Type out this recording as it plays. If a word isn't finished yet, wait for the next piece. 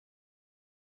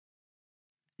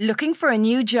Looking for a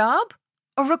new job?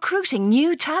 Or recruiting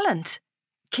new talent?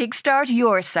 Kickstart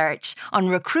your search on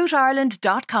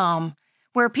recruitireland.com,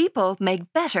 where people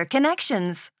make better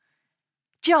connections.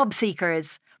 Job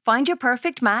seekers, find your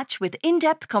perfect match with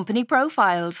in-depth company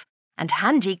profiles and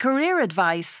handy career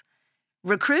advice.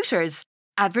 Recruiters,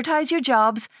 advertise your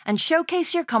jobs and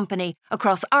showcase your company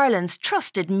across Ireland's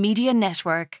trusted media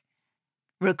network.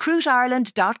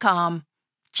 recruitireland.com.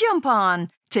 Jump on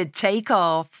to take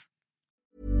off.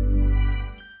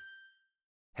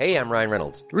 Hey, I'm Ryan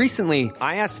Reynolds. Recently,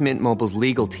 I asked Mint Mobile's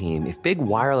legal team if big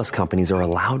wireless companies are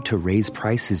allowed to raise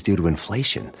prices due to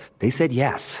inflation. They said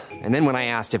yes. And then when I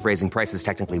asked if raising prices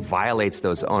technically violates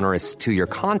those onerous 2-year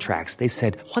contracts, they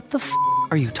said, "What the f***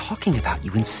 are you talking about,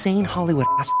 you insane Hollywood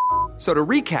ass?" So to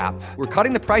recap, we're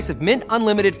cutting the price of Mint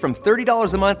Unlimited from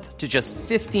 $30 a month to just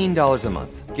 $15 a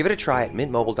month. Give it a try at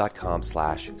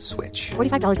mintmobile.com/switch.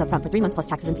 $45 up front for 3 months plus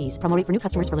taxes and fees. Promo rate for new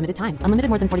customers for limited time. Unlimited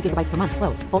more than 40 gigabytes per month.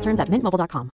 Slows full terms at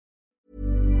mintmobile.com.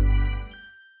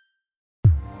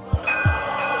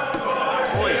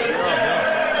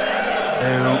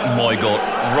 Oh my God,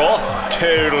 Ross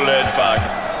total it back.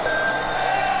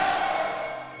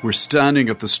 We're standing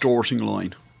at the starting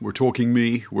line. We're talking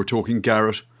me, we're talking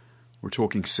Garrett, we're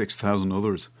talking 6,000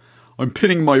 others. I'm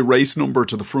pinning my race number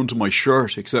to the front of my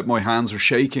shirt, except my hands are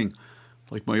shaking,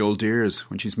 like my old dear's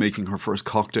when she's making her first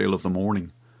cocktail of the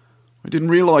morning. I didn't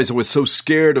realise I was so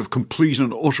scared of complete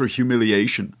and utter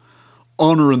humiliation.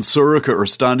 Honor and Sorcha are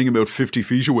standing about 50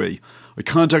 feet away. I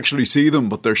can't actually see them,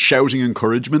 but they're shouting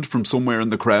encouragement from somewhere in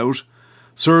the crowd.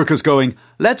 Sorcha's going,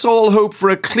 "Let's all hope for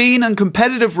a clean and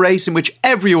competitive race in which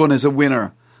everyone is a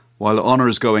winner." While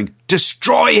Honor's going,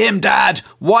 "Destroy him, Dad!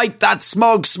 Wipe that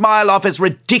smug smile off his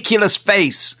ridiculous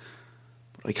face!"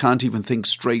 But I can't even think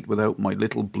straight without my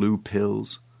little blue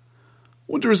pills.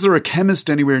 Wonder, is there a chemist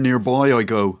anywhere nearby? I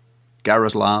go.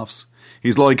 Garrett laughs.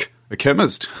 He's like, "A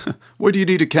chemist? Why do you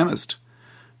need a chemist?"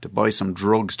 "To buy some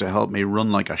drugs to help me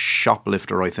run like a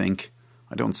shoplifter, I think."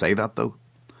 I don't say that, though.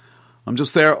 "I'm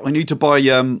just there. I need to buy, I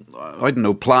don't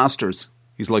know, plasters."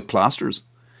 He's like, "Plasters?"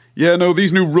 "Yeah, no,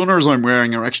 these new runners I'm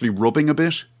wearing are actually rubbing a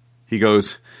bit." He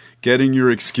goes, "Getting your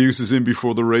excuses in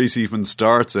before the race even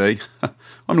starts, eh?"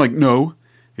 I'm like, "No."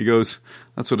 He goes,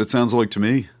 "That's what it sounds like to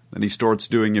me." Then he starts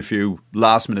doing a few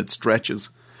last-minute stretches.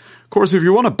 "Of course, if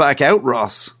you want to back out,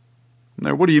 Ross."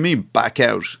 Now, what do you mean, back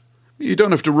out? You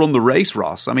don't have to run the race,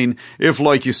 Ross. I mean, if,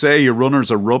 like you say, your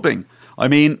runners are rubbing, I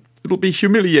mean, it'll be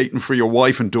humiliating for your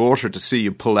wife and daughter to see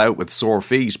you pull out with sore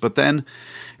feet, but then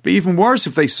it'd be even worse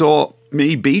if they saw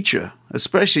me beat you,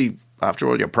 especially after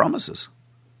all your promises.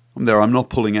 I'm not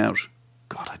pulling out.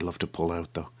 God, I'd love to pull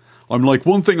out, though. I'm like,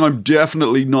 one thing I'm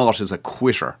definitely not is a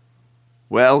quitter.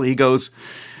 "Well," he goes,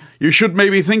 "you should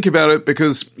maybe think about it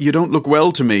because you don't look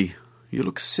well to me. You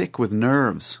look sick with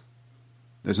nerves."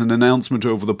 There's an announcement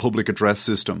over the public address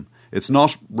system. It's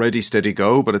not ready, steady,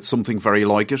 go, but it's something very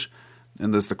like it.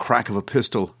 And there's the crack of a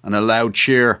pistol and a loud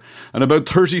cheer. And about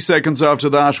 30 seconds after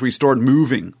that, we start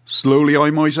moving. Slowly,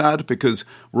 I might add, because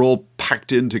we're all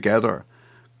packed in together.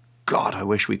 God, I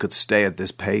wish we could stay at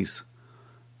this pace.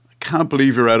 "I can't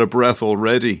believe you're out of breath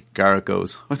already," Garrett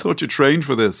goes. "I thought you trained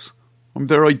for this." I'm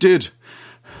there, I did.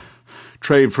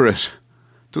 Train for it.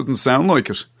 Doesn't sound like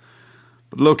it.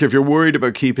 But look, if you're worried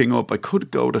about keeping up, I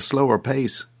could go at a slower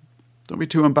pace. Don't be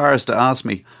too embarrassed to ask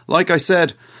me. Like I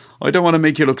said, I don't want to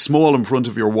make you look small in front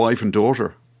of your wife and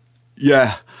daughter.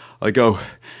 "Yeah," I go.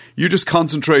 "You just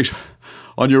concentrate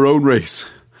on your own race."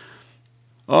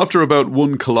 After about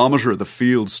 1 kilometre, the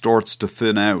field starts to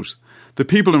thin out. The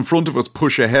people in front of us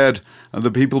push ahead, and the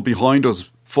people behind us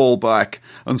fall back,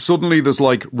 and suddenly there's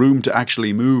like room to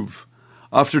actually move.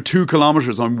 After 2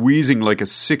 kilometres, I'm wheezing like a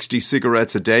 60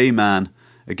 cigarettes a day man.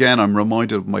 Again, I'm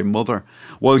reminded of my mother.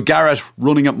 While Garrett,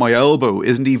 running at my elbow,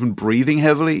 isn't even breathing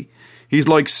heavily. He's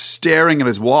like staring at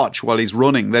his watch while he's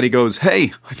running. Then he goes,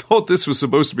 "Hey, I thought this was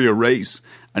supposed to be a race."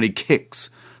 And he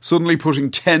kicks, suddenly putting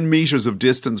 10 metres of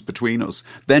distance between us,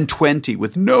 then 20,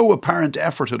 with no apparent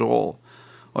effort at all.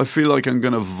 I feel like I'm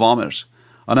going to vomit.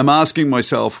 And I'm asking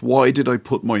myself, why did I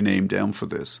put my name down for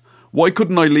this? Why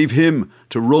couldn't I leave him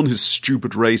to run his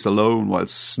stupid race alone while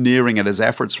sneering at his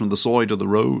efforts from the side of the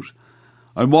road?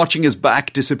 I'm watching his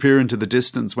back disappear into the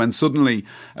distance when suddenly,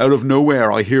 out of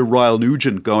nowhere, I hear Ryle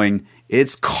Nugent going,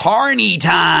 "It's Carney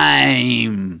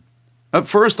time!" At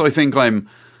first I think I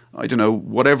don't know,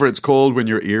 whatever it's called when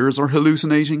your ears are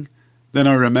hallucinating. Then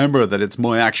I remember that it's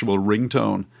my actual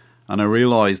ringtone, and I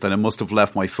realise that I must have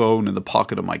left my phone in the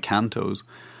pocket of my Cantos.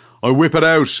 I whip it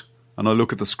out, and I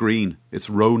look at the screen. It's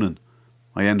Ronan.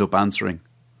 I end up answering.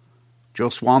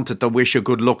 "Just wanted to wish you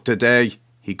good luck today,"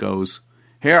 he goes.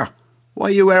 "Here, why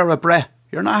you out of breath?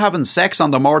 You're not having sex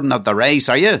on the morning of the race,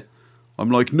 are you? I'm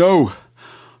like, no,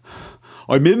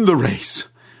 I'm in the race.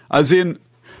 As in,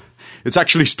 it's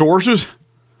actually started.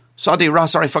 Sorry,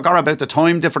 Rosser, I forgot about the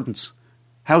time difference.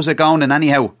 How's it going and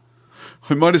anyhow?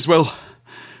 I might as well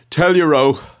tell you,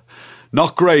 Ro.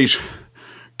 Not great.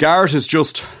 Garrett is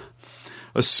just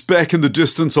a speck in the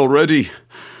distance already,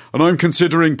 and I'm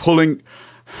considering pulling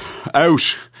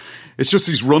out. It's just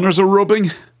these runners are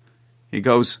rubbing. He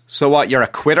goes, so what, you're a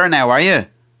quitter now, are you?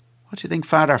 What do you think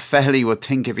Father Fehely would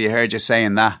think if he heard you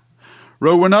saying that?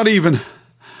 Ro, we're not even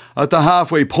at the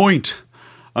halfway point,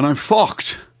 and I'm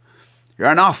fucked.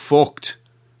 You're not fucked.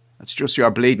 That's just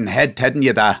your bleeding head telling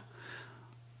you that.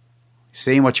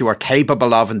 Seeing what you were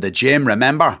capable of in the gym,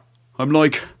 remember? I'm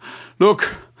like,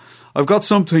 look, I've got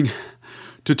something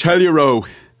to tell you, Ro,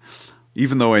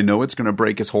 even though I know it's going to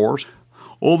break his heart.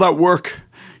 All that work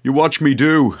you watch me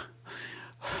do.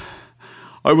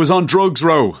 I was on drugs,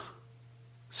 Ro.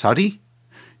 Sorry?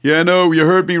 Yeah, no, you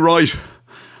heard me right.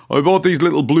 I bought these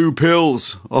little blue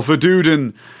pills off a dude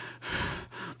in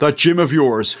that gym of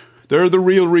yours. They're the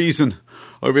real reason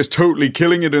I was totally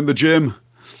killing it in the gym.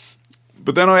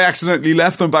 But then I accidentally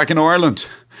left them back in Ireland.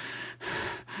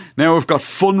 Now I've got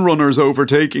fun runners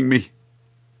overtaking me.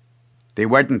 They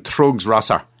weren't thugs,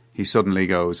 Rosser, he suddenly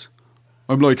goes.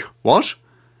 I'm like, what?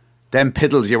 Them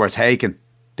piddles you were taking,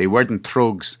 they weren't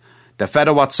thugs. The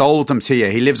fella what sold them to you,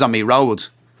 he lives on me road.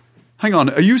 Hang on,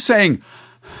 are you saying...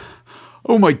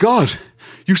 Oh my God,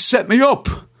 you set me up.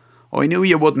 I knew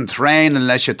you wouldn't train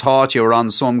unless you thought you were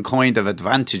on some kind of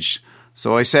advantage.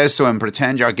 So I says to him,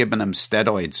 pretend you're giving him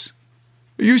steroids.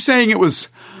 Are you saying it was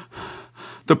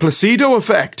the placebo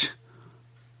effect?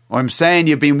 I'm saying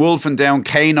you've been wolfing down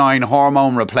canine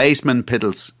hormone replacement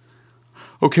pills.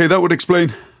 Okay, that would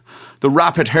explain the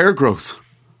rapid hair growth.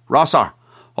 Rosser,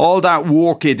 all that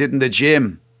work you did in the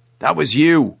gym, that was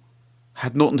you.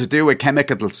 Had nothing to do with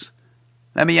chemicals.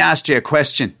 Let me ask you a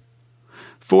question.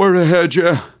 Fire ahead,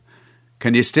 yeah.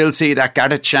 Can you still see that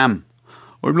Garrett sham?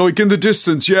 I'm like in the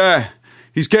distance, yeah.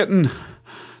 He's getting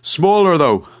smaller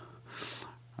though.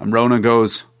 And Ronan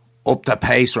goes, up the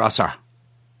pace, Rosser.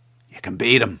 You can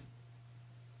beat him.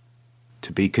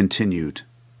 To be continued.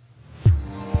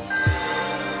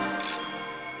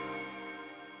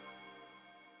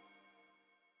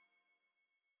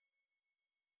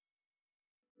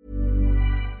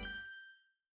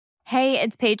 Hey,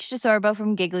 it's Paige DeSorbo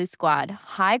from Giggly Squad.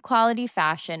 High quality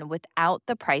fashion without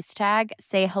the price tag.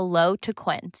 Say hello to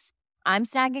Quince. I'm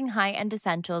snagging high-end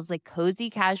essentials like cozy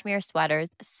cashmere sweaters,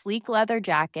 sleek leather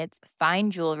jackets,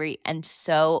 fine jewelry, and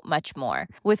so much more.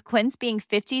 With Quince being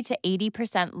 50 to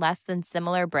 80% less than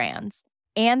similar brands.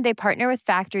 And they partner with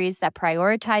factories that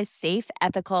prioritize safe,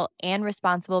 ethical, and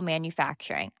responsible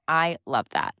manufacturing. I love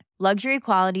that. Luxury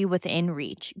quality within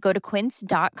reach. Go to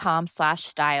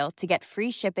quince.com/style to get free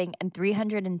shipping and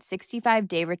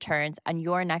 365-day returns on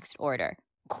your next order.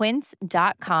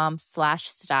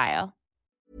 Quince.com/style.